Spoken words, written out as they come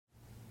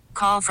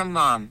Call from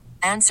mom.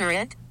 Answer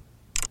it.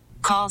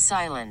 Call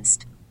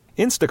silenced.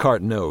 Instacart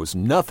knows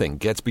nothing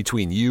gets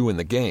between you and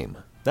the game.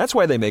 That's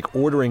why they make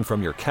ordering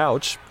from your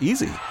couch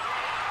easy.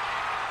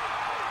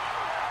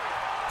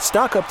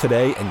 Stock up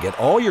today and get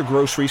all your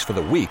groceries for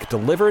the week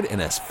delivered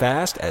in as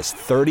fast as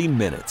 30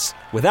 minutes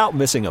without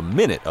missing a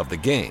minute of the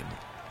game.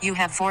 You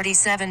have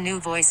 47 new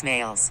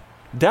voicemails.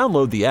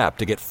 Download the app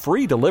to get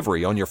free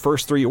delivery on your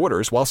first 3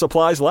 orders while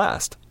supplies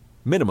last.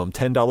 Minimum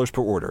 $10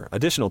 per order.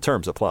 Additional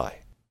terms apply.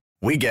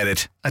 We get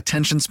it.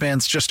 Attention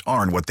spans just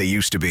aren't what they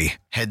used to be.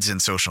 Heads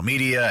in social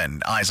media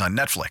and eyes on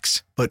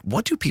Netflix. But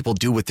what do people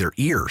do with their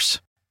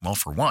ears? Well,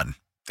 for one,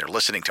 they're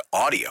listening to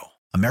audio.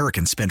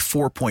 Americans spend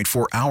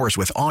 4.4 hours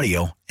with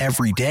audio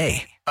every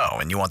day. Oh,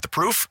 and you want the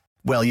proof?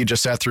 Well, you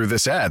just sat through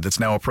this ad that's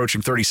now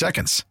approaching 30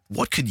 seconds.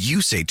 What could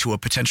you say to a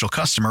potential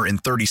customer in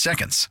 30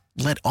 seconds?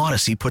 Let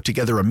Odyssey put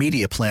together a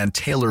media plan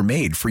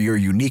tailor-made for your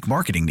unique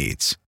marketing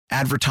needs.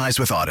 Advertise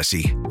with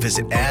Odyssey.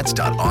 Visit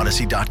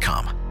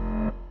ads.odyssey.com.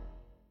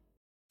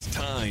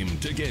 Time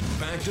to get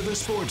back to the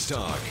sports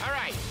talk. All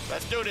right,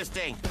 let's do this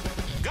thing.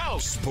 Go!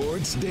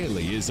 Sports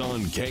Daily is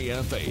on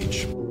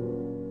KFH.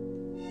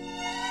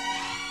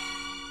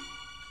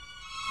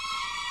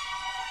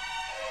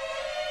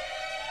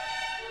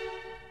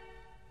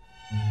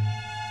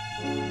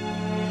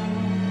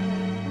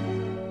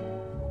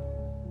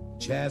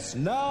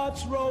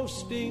 Chestnuts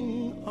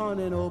roasting on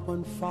an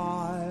open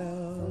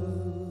fire,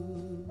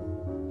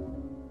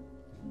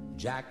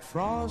 Jack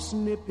Frost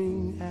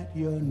nipping at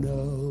your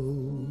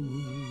nose,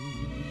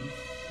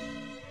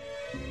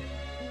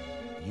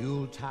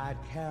 Yuletide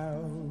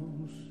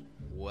carols.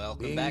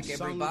 Welcome back,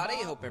 everybody.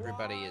 Hope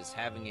everybody is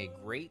having a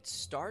great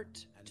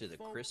start to the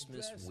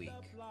Christmas week.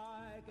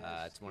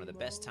 It's one of the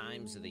best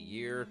times of the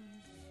year.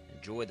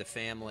 Enjoy the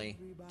family.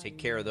 Take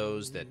care of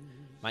those that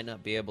might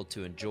not be able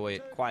to enjoy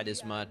it quite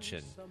as much,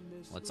 and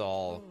let's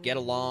all get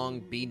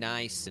along, be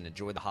nice, and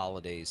enjoy the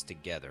holidays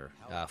together.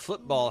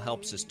 Football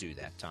helps us do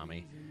that,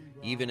 Tommy.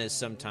 Even as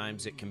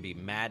sometimes it can be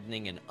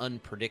maddening and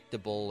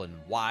unpredictable and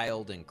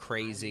wild and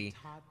crazy.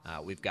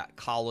 We've got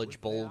college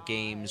bowl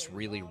games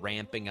really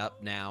ramping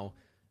up now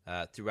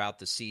throughout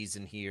the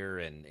season here,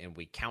 and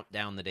we count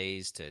down the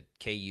days to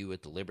KU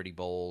at the Liberty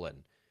Bowl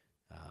and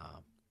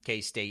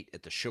K-State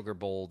at the Sugar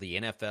Bowl, the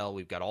NFL.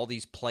 We've got all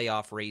these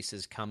playoff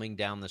races coming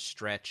down the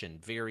stretch,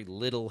 and very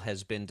little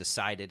has been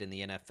decided in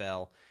the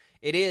NFL.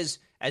 It is,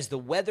 as the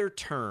weather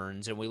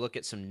turns and we look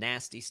at some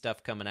nasty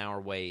stuff coming our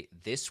way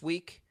this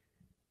week,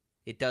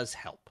 it does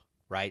help,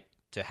 right?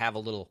 To have a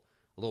little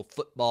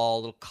football, a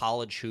little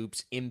college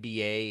hoops,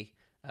 NBA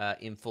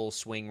in full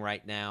swing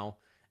right now.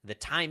 The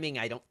timing,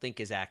 I don't think,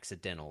 is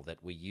accidental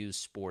that we use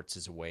sports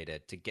as a way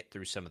to get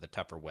through some of the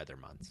tougher weather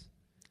months.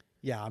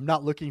 Yeah, I'm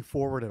not looking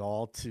forward at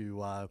all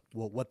to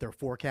what they're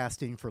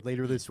forecasting for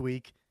later this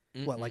week.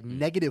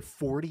 Negative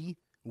 40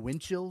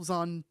 wind chills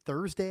on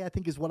Thursday, I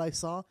think is what I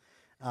saw.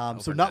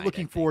 So not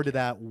looking forward to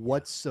that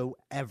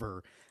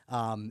whatsoever,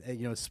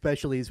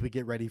 especially as we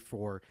get ready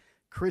for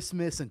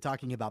Christmas and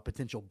talking about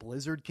potential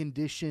blizzard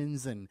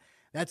conditions. And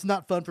that's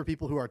not fun for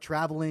people who are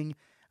traveling,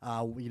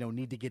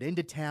 need to get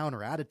into town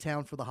or out of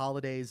town for the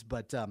holidays.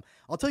 But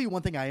I'll tell you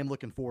one thing I am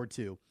looking forward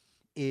to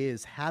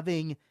is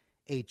having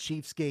a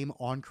Chiefs game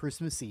on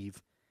Christmas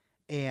Eve,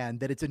 and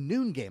that it's a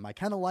noon game. I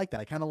kind of like that.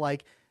 I kind of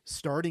like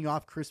starting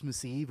off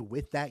Christmas Eve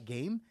with that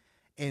game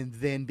and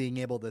then being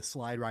able to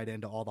slide right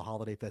into all the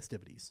holiday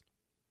festivities.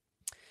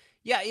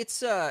 Yeah, it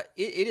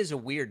is a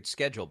weird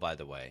schedule, by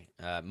the way.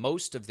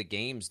 Most of the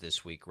games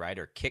this week, right,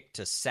 are kicked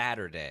to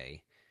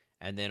Saturday,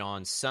 and then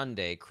on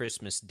Sunday,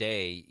 Christmas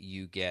Day,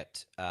 you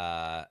get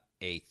a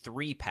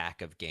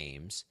 3-pack of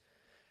games.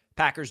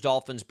 Packers,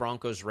 Dolphins,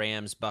 Broncos,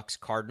 Rams, Bucks,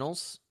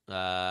 Cardinals.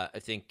 I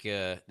think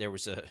there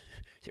was an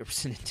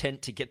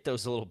intent to get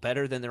those a little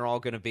better than they're all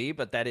going to be,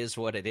 but that is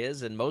what it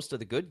is. And most of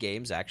the good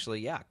games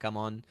actually, come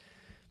on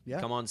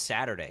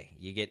Saturday.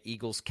 You get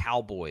Eagles,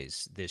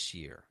 Cowboys this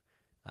year.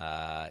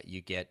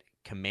 You get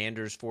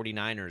Commanders,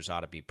 49ers ought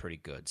to be pretty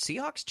good.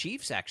 Seahawks,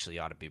 Chiefs actually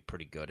ought to be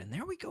pretty good. And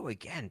there we go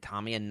again,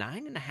 Tommy, a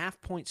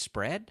 9.5-point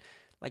spread.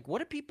 Like,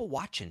 what are people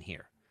watching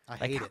here? How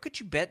could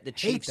you bet the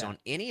Chiefs on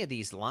any of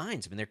these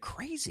lines? I mean, they're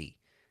crazy.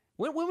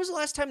 When was the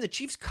last time the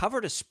Chiefs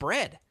covered a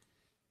spread?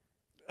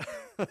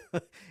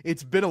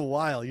 It's been a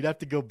while. You'd have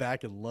to go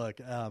back and look.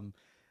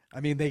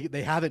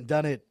 They haven't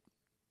done it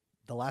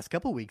the last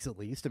couple weeks at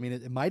least. I mean,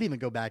 it might even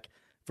go back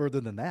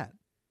further than that.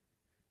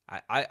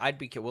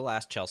 We'll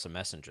ask Chelsea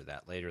Messenger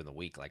that later in the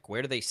week. Like,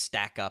 where do they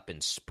stack up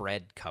in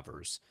spread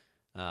covers?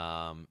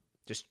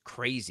 Just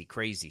crazy,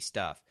 crazy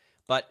stuff.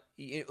 But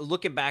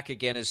looking back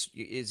again, is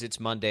it's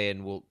Monday,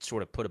 and we'll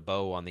sort of put a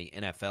bow on the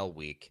NFL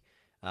week.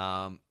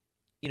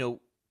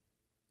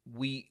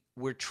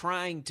 We're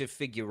trying to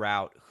figure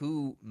out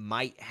who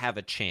might have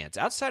a chance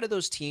outside of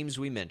those teams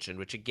we mentioned,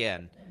 which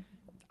again,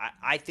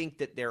 I think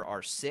that there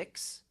are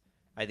 6.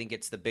 I think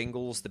it's the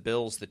Bengals, the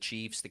Bills, the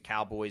Chiefs, the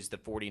Cowboys, the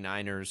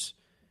 49ers,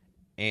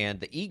 and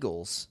the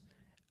Eagles.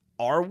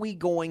 Are we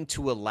going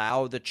to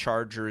allow the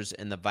Chargers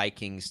and the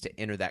Vikings to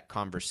enter that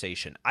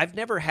conversation? I've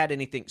never had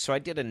anything. So I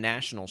did a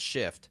national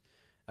shift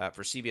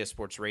for CBS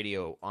Sports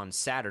Radio on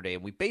Saturday,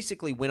 and we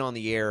basically went on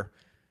the air.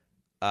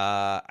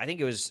 I think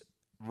it was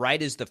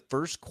right as the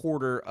first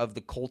quarter of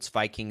the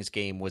Colts-Vikings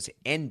game was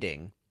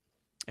ending,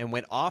 and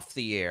went off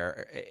the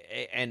air.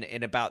 And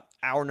in about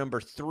hour number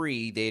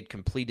 3, they had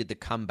completed the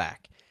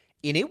comeback.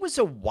 And it was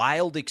a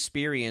wild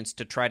experience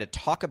to try to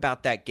talk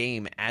about that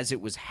game as it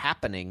was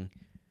happening,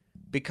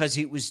 because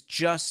it was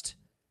just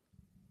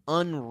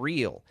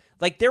unreal.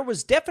 Like, there were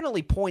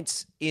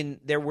points in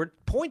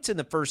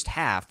the first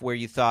half where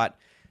you thought,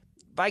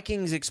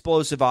 Vikings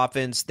explosive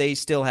offense, they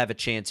still have a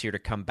chance here to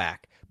come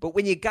back. But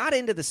when you got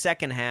into the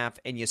second half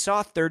and you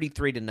saw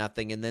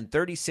 33-0 and then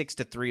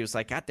 36-3, it was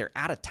like, God, they're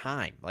out of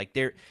time. Like,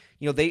 they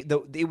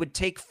would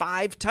take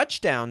 5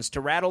 touchdowns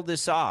to rattle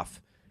this off.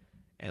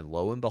 And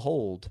lo and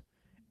behold,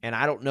 and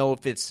I don't know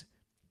if it's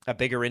a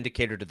bigger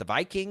indicator to the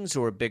Vikings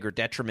or a bigger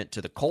detriment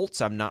to the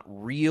Colts. I'm not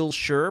real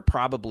sure,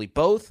 probably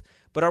both.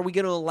 But are we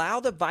going to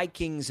allow the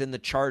Vikings and the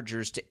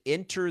Chargers to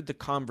enter the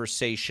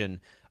conversation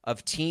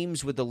of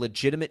teams with a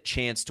legitimate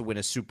chance to win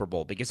a Super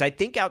Bowl? Because I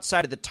think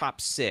outside of the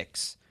top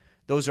 6,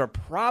 those are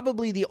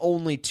probably the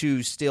only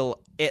 2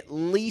 still at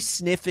least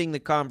sniffing the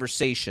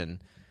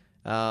conversation.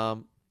 Are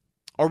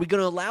we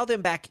going to allow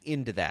them back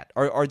into that?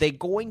 Are they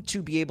going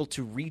to be able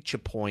to reach a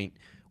point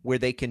where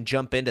they can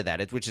jump into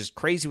that, which is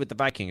crazy with the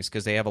Vikings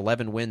because they have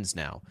 11 wins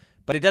now.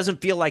 But it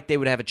doesn't feel like they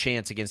would have a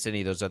chance against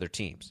any of those other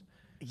teams.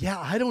 Yeah,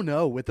 I don't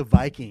know with the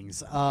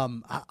Vikings.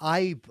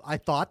 I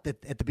thought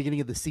that at the beginning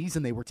of the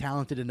season they were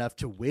talented enough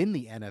to win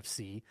the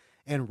NFC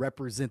and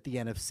represent the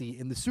NFC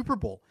in the Super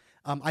Bowl.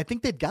 I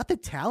think they've got the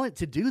talent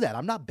to do that.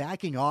 I'm not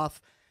backing off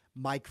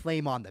my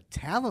claim on the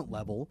talent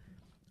level.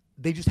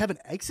 They just haven't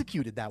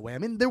executed that way. I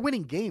mean, they're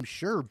winning games,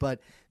 sure,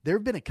 but there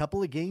have been a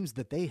couple of games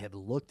that they have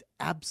looked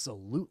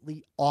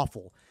absolutely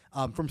awful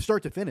from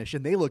start to finish,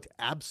 and they looked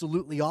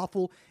absolutely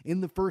awful in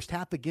the first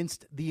half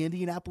against the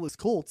Indianapolis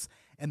Colts,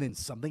 and then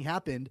something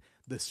happened.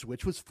 The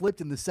switch was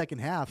flipped in the second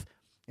half,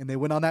 and they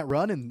went on that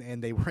run,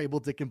 and they were able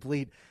to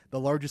complete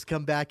the largest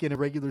comeback in a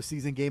regular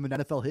season game in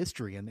NFL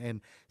history, and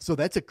so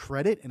that's a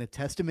credit and a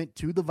testament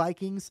to the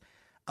Vikings.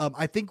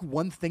 I think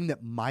one thing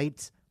that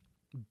might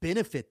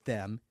benefit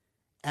them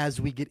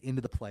as we get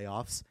into the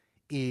playoffs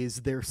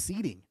is their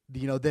seeding.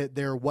 You know,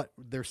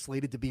 they're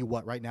slated to be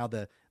right now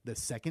the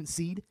second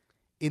seed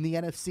in the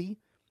NFC,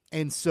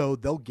 and so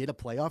they'll get a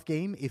playoff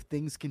game if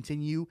things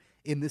continue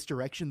in this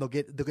direction. They'll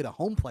get a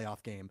home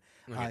playoff game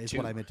is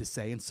what I meant to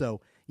say, and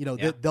so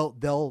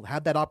they'll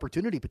have that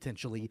opportunity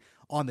potentially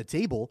on the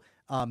table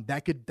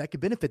that could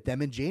benefit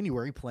them in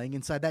January playing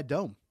inside that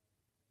dome.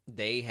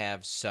 They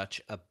have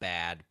such a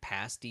bad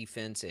pass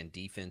defense and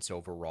defense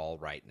overall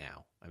right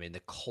now. I mean,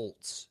 the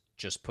Colts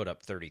just put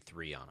up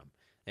 33 on them.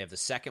 They have the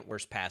second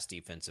worst pass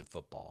defense in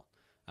football.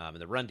 And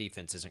the run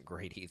defense isn't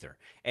great either.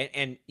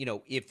 And you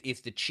know,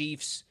 if the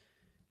Chiefs,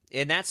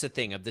 and that's the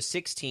thing, of the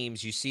 6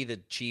 teams, you see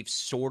the Chiefs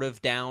sort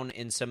of down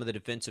in some of the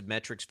defensive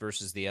metrics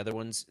versus the other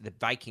ones. The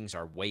Vikings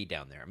are way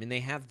down there. I mean,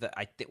 they have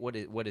what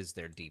is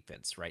their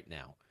defense right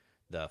now?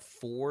 The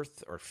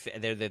 4th or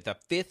they're the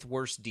 5th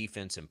worst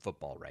defense in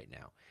football right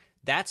now.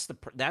 That's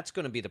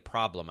going to be the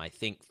problem, I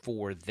think,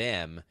 for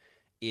them,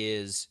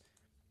 is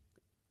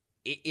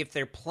if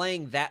they're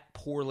playing that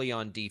poorly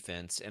on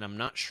defense, and I'm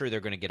not sure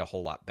they're going to get a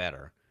whole lot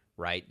better,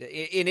 right?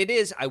 And it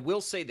is, I will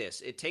say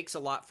this, it takes a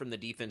lot from the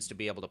defense to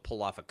be able to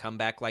pull off a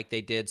comeback like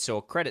they did, so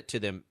credit to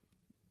them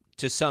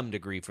to some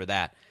degree for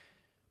that.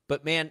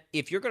 But, man,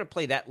 if you're going to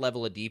play that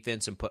level of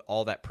defense and put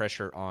all that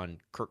pressure on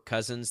Kirk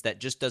Cousins, that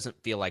just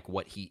doesn't feel like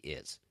what he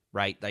is,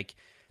 right? Like,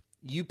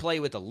 you play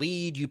with a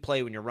lead, you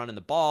play when you're running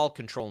the ball,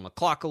 controlling the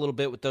clock a little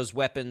bit with those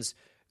weapons,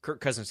 Kirk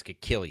Cousins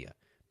could kill you.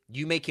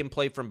 You make him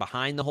play from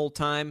behind the whole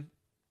time,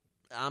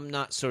 I'm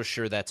not so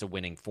sure that's a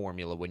winning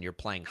formula when you're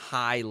playing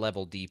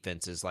high-level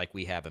defenses like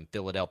we have in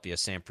Philadelphia,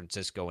 San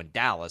Francisco, and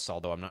Dallas,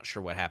 although I'm not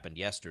sure what happened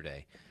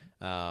yesterday.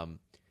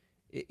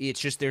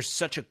 It's just there's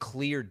such a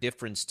clear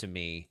difference to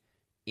me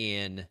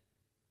in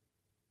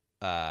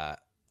what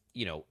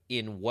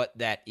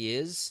that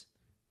is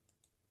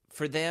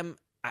for them.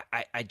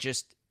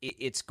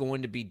 It's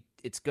going to be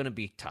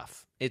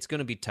tough. It's going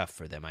to be tough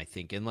for them, I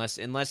think, unless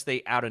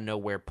they out of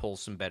nowhere pull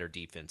some better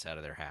defense out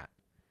of their hat.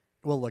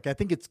 Well, look, I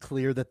think it's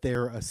clear that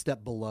they're a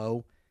step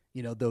below,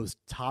 those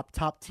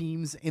top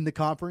teams in the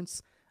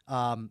conference.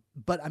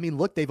 But I mean,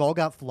 look, they've all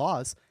got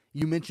flaws.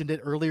 You mentioned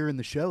it earlier in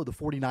the show. The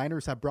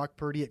 49ers have Brock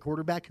Purdy at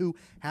quarterback, who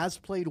has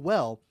played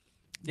well,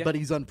 but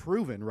he's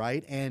unproven,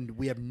 right? And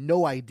we have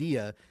no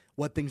idea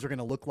what things are going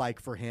to look like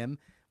for him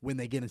when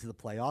they get into the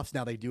playoffs.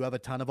 Now, they do have a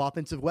ton of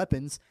offensive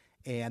weapons,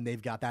 and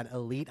they've got that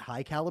elite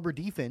high-caliber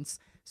defense,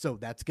 so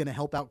that's going to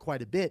help out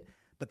quite a bit.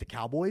 But the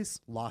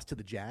Cowboys lost to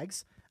the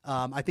Jags.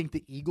 I think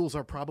the Eagles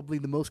are probably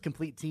the most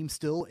complete team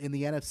still in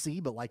the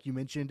NFC, but like you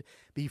mentioned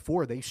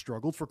before, they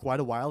struggled for quite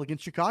a while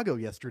against Chicago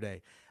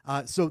yesterday.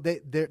 So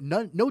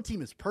no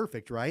team is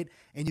perfect, right?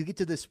 And you get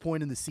to this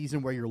point in the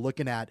season where you're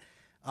looking at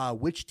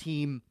which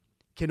team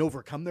can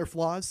overcome their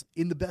flaws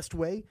in the best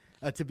way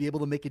to be able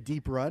to make a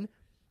deep run.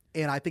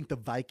 And I think the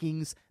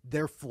Vikings,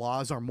 their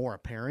flaws are more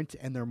apparent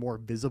and they're more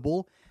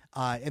visible.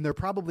 And they're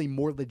probably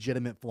more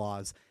legitimate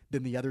flaws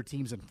than the other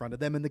teams in front of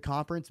them in the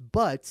conference,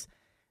 but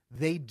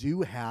they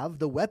do have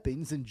the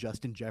weapons in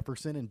Justin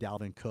Jefferson and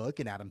Dalvin Cook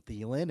and Adam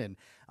Thielen,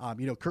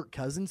 and Kirk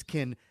Cousins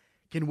can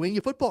win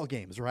you football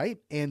games, right?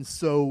 And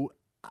so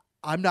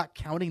I'm not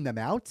counting them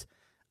out.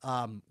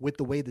 With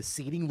the way the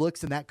seeding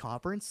looks in that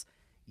conference,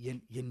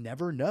 you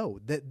never know.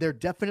 They're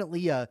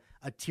definitely a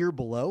tier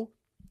below,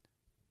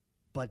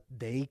 but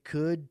they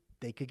could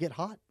get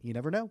hot. You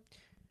never know.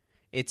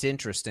 It's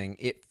interesting.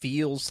 It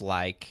feels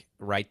like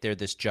right there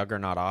this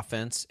juggernaut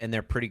offense, and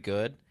they're pretty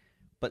good.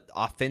 But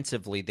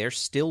offensively, they're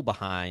still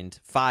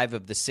behind 5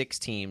 of the 6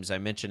 teams I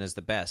mentioned as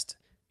the best: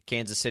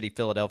 Kansas City,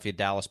 Philadelphia,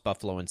 Dallas,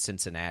 Buffalo, and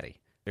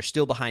Cincinnati. They're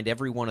still behind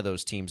every one of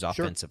those teams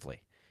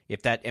offensively. Sure.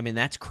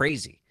 That's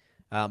crazy,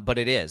 but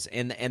it is,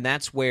 and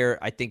that's where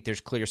I think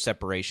there's clear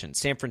separation.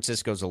 San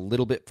Francisco's a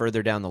little bit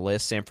further down the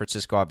list. San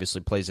Francisco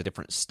obviously plays a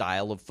different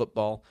style of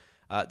football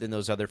than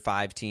those other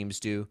 5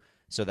 teams do.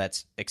 So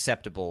that's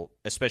acceptable,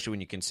 especially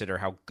when you consider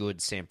how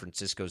good San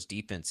Francisco's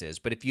defense is.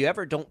 But if you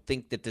ever don't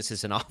think that this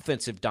is an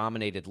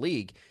offensive-dominated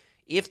league,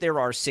 if there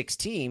are 6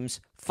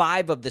 teams,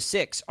 5 of the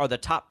 6 are the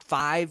top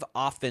 5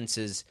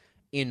 offenses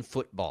in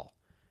football.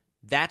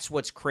 That's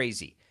what's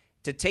crazy.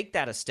 To take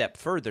that a step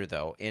further,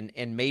 though,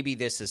 and maybe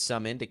this is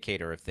some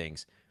indicator of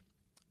things,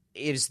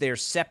 is there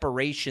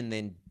separation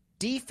then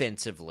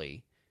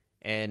defensively,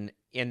 and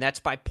that's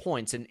by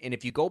points. And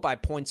if you go by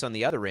points on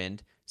the other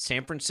end,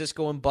 San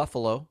Francisco and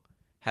Buffalo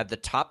have the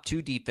top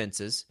 2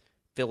 defenses.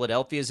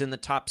 Philadelphia is in the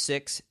top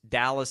 6.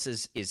 Dallas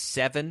is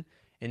 7.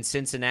 And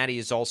Cincinnati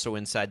is also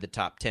inside the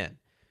top 10.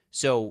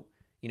 So,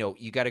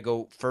 you got to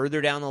go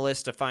further down the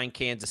list to find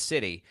Kansas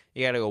City.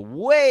 You got to go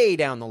way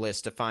down the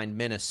list to find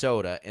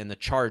Minnesota and the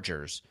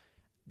Chargers.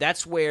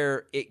 That's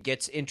where it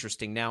gets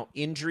interesting. Now,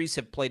 injuries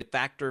have played a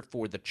factor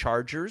for the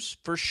Chargers,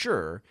 for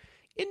sure.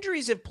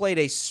 Injuries have played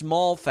a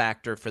small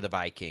factor for the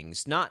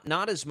Vikings,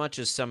 not as much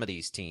as some of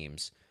these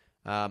teams.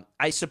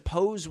 I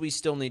suppose we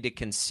still need to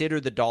consider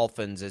the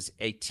Dolphins as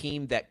a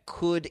team that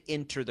could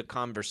enter the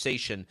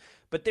conversation,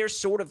 but they're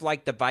sort of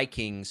like the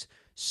Vikings,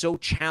 so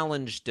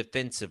challenged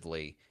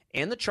defensively,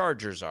 and the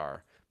Chargers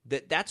are,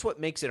 that's what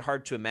makes it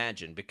hard to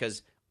imagine,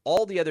 because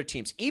all the other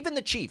teams, even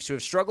the Chiefs, who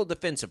have struggled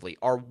defensively,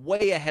 are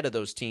way ahead of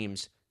those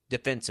teams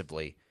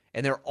defensively,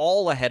 and they're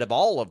all ahead of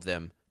all of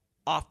them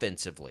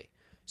offensively.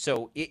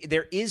 So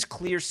there is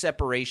clear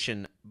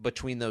separation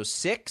between those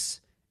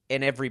 6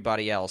 and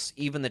everybody else,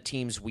 even the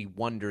teams we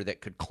wonder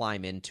that could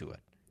climb into it.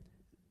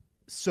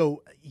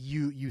 So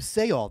you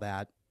say all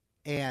that,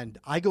 and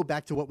I go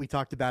back to what we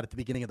talked about at the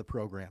beginning of the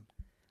program.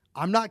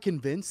 I'm not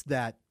convinced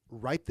that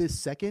right this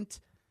second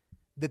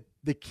that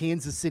the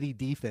Kansas City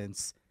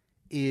defense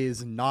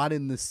is not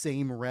in the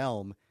same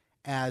realm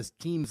as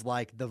teams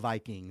like the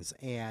Vikings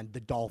and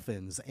the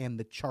Dolphins and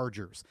the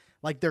Chargers.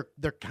 Like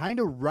they're kind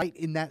of right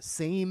in that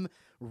same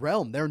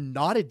realm. They're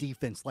not a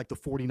defense like the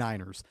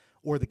 49ers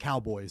or the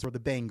Cowboys or the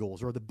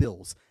Bengals or the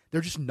Bills.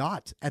 They're just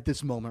not at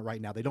this moment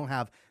right now. They don't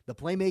have the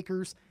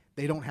playmakers.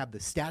 They don't have the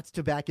stats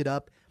to back it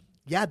up.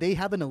 Yeah, they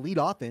have an elite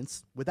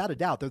offense, without a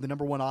doubt. They're the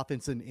number 1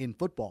 offense in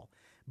football.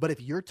 But if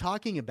you're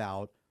talking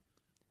about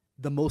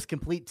the most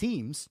complete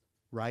teams,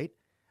 right,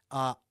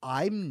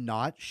 I'm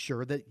not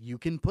sure that you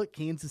can put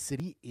Kansas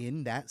City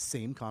in that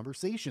same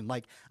conversation.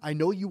 Like, I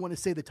know you want to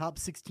say the top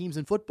 6 teams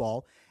in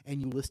football, and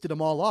you listed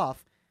them all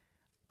off.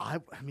 I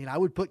mean, I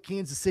would put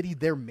Kansas City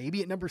there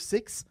maybe at number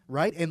 6,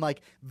 right? And like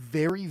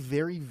very,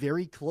 very,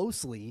 very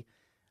closely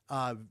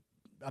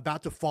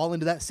about to fall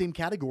into that same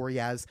category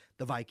as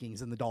the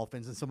Vikings and the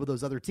Dolphins and some of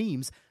those other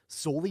teams,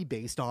 solely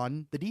based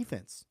on the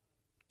defense.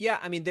 Yeah,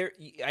 I mean,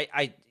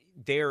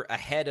 they're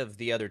ahead of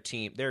the other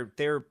team.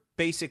 They're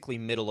basically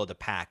middle of the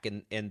pack,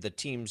 and the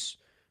teams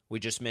we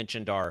just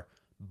mentioned are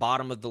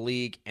bottom of the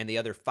league, and the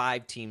other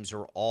 5 teams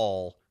are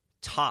all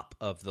top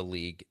of the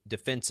league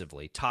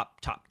defensively, top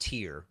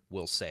tier,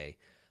 we'll say.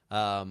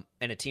 And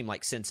a team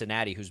like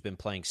Cincinnati, who's been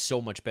playing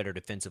so much better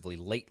defensively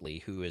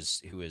lately, who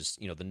is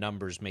the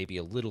numbers may be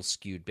a little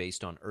skewed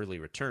based on early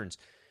returns,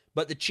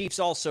 but the Chiefs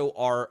also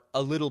are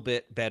a little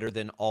bit better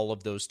than all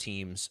of those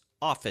teams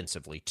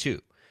offensively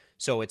too.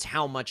 So it's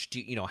how much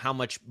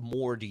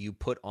more do you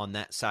put on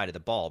that side of the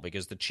ball,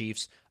 because the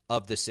Chiefs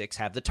of the 6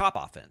 have the top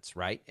offense,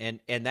 right? And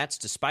that's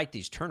despite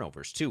these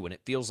turnovers too, when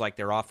it feels like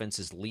their offense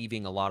is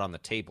leaving a lot on the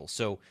table.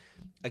 So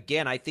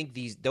again, I think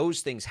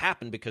those things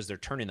happen because they're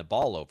turning the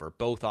ball over,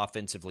 both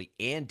offensively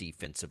and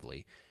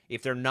defensively.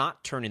 If they're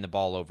not turning the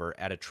ball over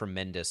at a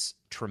tremendous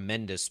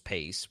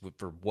pace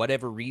for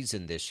whatever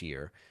reason this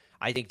year,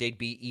 I think they'd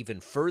be even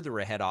further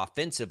ahead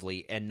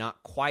offensively and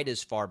not quite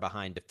as far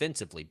behind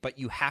defensively. But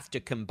you have to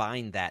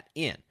combine that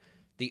in.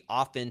 The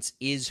offense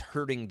is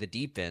hurting the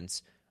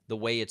defense the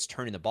way it's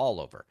turning the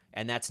ball over.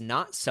 And that's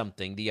not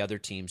something the other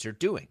teams are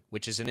doing,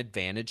 which is an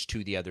advantage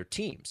to the other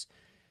teams.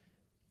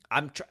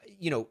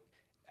 You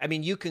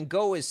can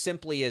go as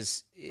simply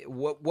as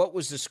what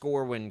was the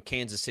score when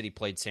Kansas City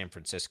played San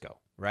Francisco,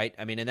 right?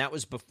 I mean, and that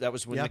was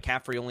when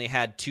McCaffrey only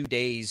had 2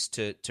 days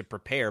to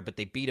prepare, but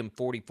they beat him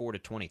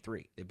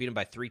 44-23. They beat him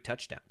by 3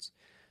 touchdowns.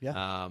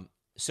 Yeah.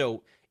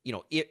 So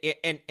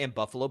and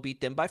Buffalo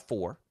beat them by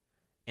 4,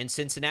 and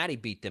Cincinnati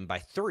beat them by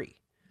 3.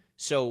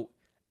 So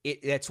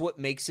that's what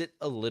makes it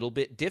a little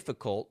bit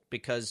difficult,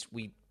 because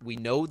we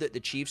know that the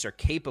Chiefs are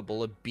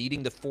capable of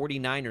beating the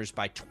 49ers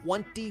by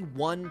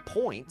 21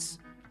 points,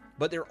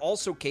 but they're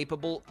also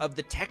capable of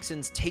the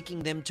Texans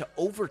taking them to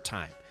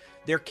overtime.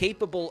 They're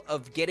capable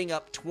of getting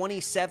up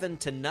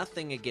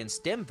 27-0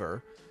 against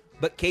Denver,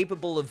 but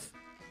capable of,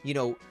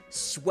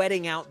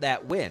 sweating out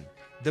that win.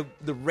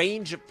 The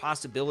range of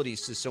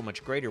possibilities is so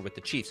much greater with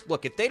the Chiefs.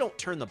 Look, if they don't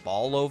turn the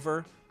ball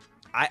over,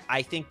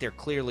 I think they're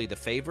clearly the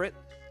favorite,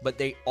 but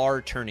they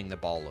are turning the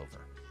ball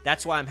over.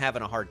 That's why I'm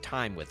having a hard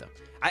time with them.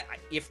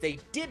 If they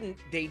didn't,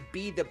 they'd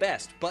be the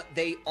best, but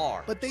they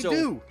are. But they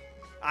do.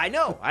 I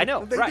know.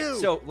 They right. do.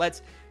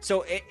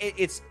 So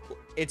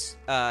it's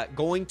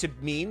going to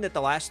mean that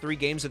the last 3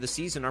 games of the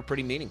season are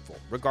pretty meaningful,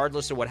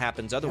 regardless of what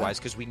happens otherwise,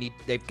 because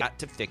they've got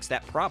to fix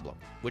that problem,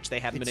 which they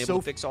haven't been able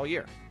to fix all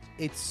year.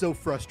 It's so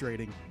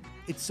frustrating.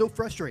 It's so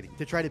frustrating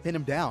to try to pin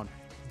them down.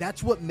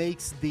 That's what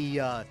makes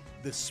the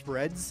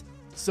spreads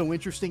so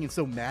interesting and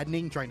so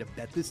maddening, trying to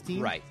bet this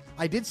team. Right.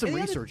 I did some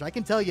research. I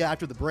can tell you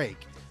after the break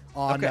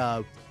on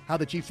how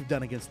the Chiefs have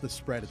done against the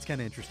spread. It's kind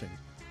of interesting.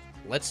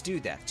 Let's do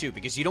that, too,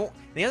 because the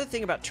other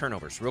thing about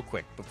turnovers, real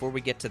quick, before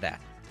we get to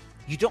that,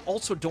 you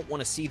also don't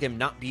want to see them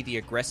not be the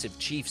aggressive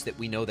Chiefs that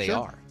we know they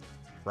are,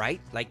 right?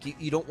 Like,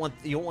 you don't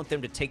want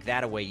them to take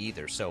that away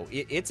either. So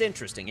it's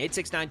interesting.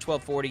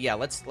 869-1240. Yeah,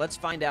 let's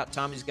find out.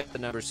 Tommy's got the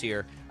numbers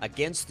here.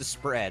 Against the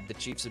spread, the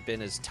Chiefs have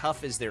been as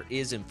tough as there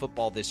is in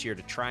football this year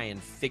to try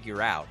and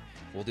figure out.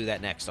 We'll do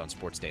that next on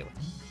Sports Daily.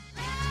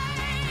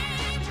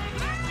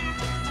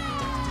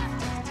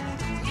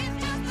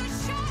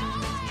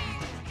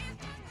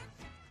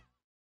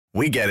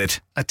 We get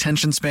it.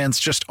 Attention spans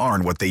just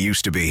aren't what they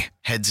used to be.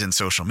 Heads in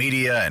social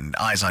media and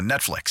eyes on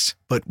Netflix.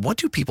 But what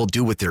do people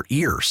do with their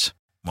ears?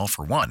 Well,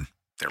 for one,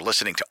 they're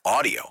listening to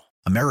audio.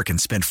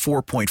 Americans spend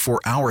 4.4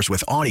 hours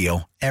with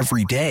audio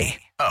every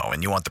day. Oh,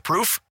 and you want the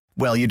proof?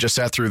 Well, you just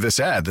sat through this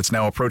ad that's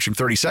now approaching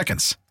 30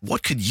 seconds.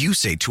 What could you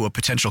say to a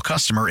potential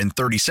customer in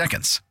 30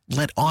 seconds?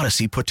 Let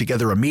Odyssey put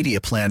together a media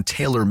plan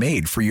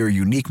tailor-made for your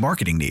unique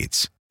marketing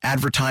needs.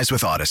 Advertise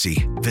with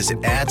Odyssey.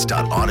 Visit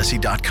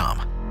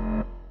ads.odyssey.com.